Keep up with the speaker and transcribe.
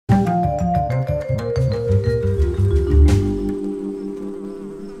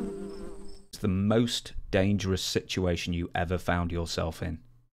most dangerous situation you ever found yourself in?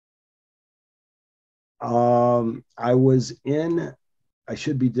 I was in, I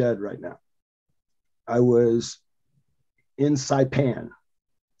should be dead right now. I was in Saipan,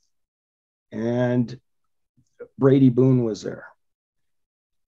 and Brady Boone was there.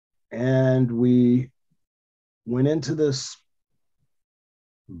 And we went into this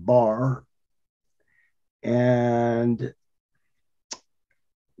bar. And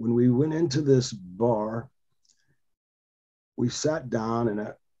when we went into this bar, we sat down, and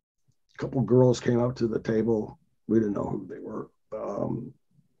a couple girls came up to the table. We didn't know who they were.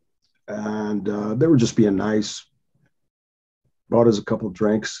 And they were just being nice, brought us a couple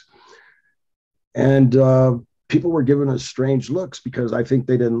drinks. And people were giving us strange looks because I think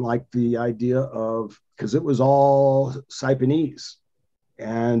they didn't like the idea of, because it was all Saipanese.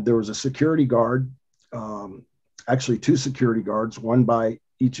 And there was a security guard, actually two security guards, one by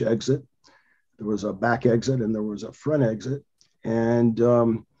each exit. There was a back exit and there was a front exit. And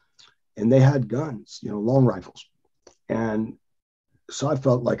they had guns, long rifles. And so I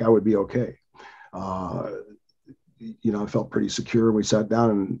felt like I would be okay. Uh, I felt pretty secure. We sat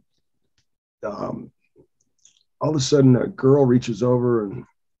down, and all of a sudden a girl reaches over and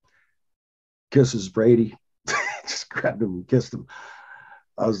kisses Brady. Just grabbed him and kissed him.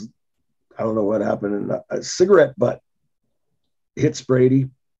 I don't know what happened. And a cigarette butt hits Brady,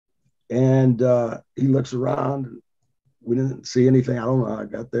 and he looks around. And we didn't see anything. I don't know how I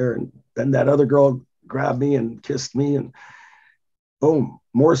got there. And then that other girl grabbed me and kissed me, and boom,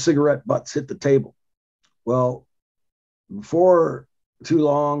 more cigarette butts hit the table. Well, before too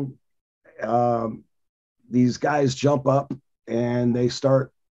long, these guys jump up and they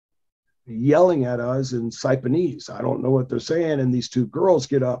start yelling at us in Saipanese. I don't know what they're saying. And these two girls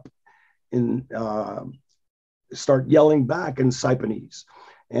get up and start yelling back in Saipanese.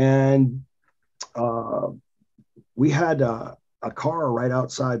 And we had a car right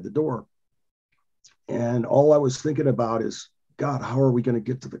outside the door. And all I was thinking about is, God, how are we going to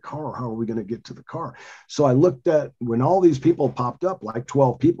get to the car? How are we going to get to the car? So I looked at when all these people popped up, like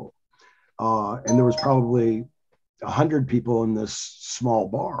 12 people, and there was probably 100 people in this small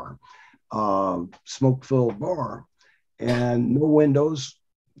bar, smoke-filled bar, and no windows,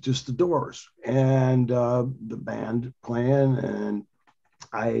 just the doors, and the band playing. And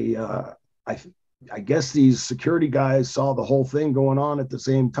I guess these security guys saw the whole thing going on at the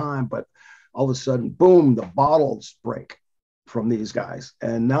same time, but all of a sudden, boom, the bottles break from these guys.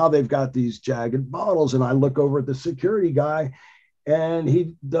 And now they've got these jagged bottles. And I look over at the security guy, and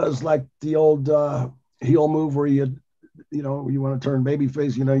he does like the old heel move where you want to turn baby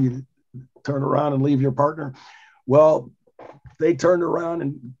face, you turn around and leave your partner. Well, they turned around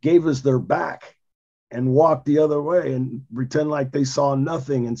and gave us their back and walked the other way and pretend like they saw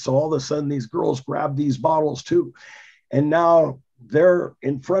nothing. And so all of a sudden these girls grabbed these bottles too. And now they're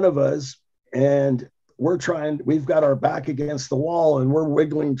in front of us, and we've got our back against the wall, and we're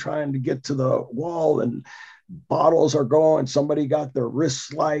wiggling, trying to get to the wall, and bottles are going. Somebody got their wrist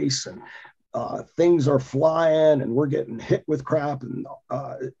sliced, and things are flying, and we're getting hit with crap. And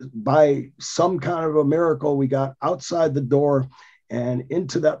by some kind of a miracle, we got outside the door and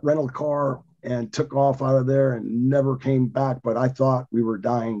into that rental car and took off out of there and never came back. But I thought we were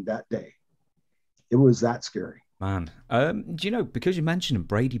dying that day. It was that scary. Man, do you know, because you mentioned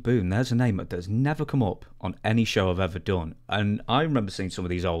Brady Boone, there's a name that's never come up on any show I've ever done. And I remember seeing some of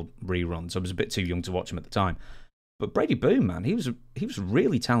these old reruns. I was a bit too young to watch them at the time. But Brady Boone, man, he was a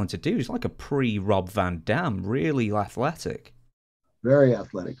really talented dude. He was like a pre-Rob Van Dam, really athletic. Very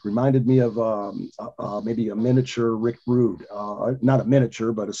athletic. Reminded me of maybe a miniature Rick Rude. Not a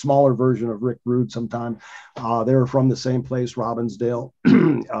miniature, but a smaller version of Rick Rude sometime. They were from the same place, Robbinsdale,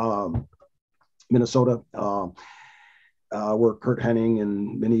 Minnesota, where Kurt Hennig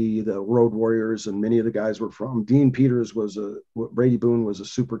and many of the Road Warriors and many of the guys were from. Dean Peters Brady Boone was a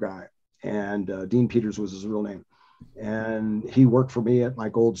super guy, and Dean Peters was his real name. And he worked for me at my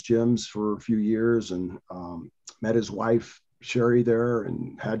Gold's Gyms for a few years, and met his wife, Sherry, there,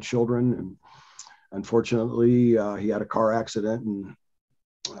 and had children. And unfortunately, he had a car accident and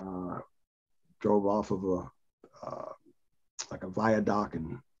drove off of a viaduct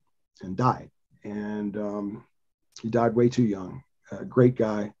and died. And he died way too young. Great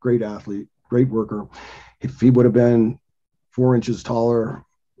guy, great athlete, great worker. If he would have been 4 inches taller,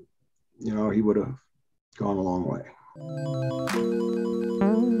 he would have gone a long way.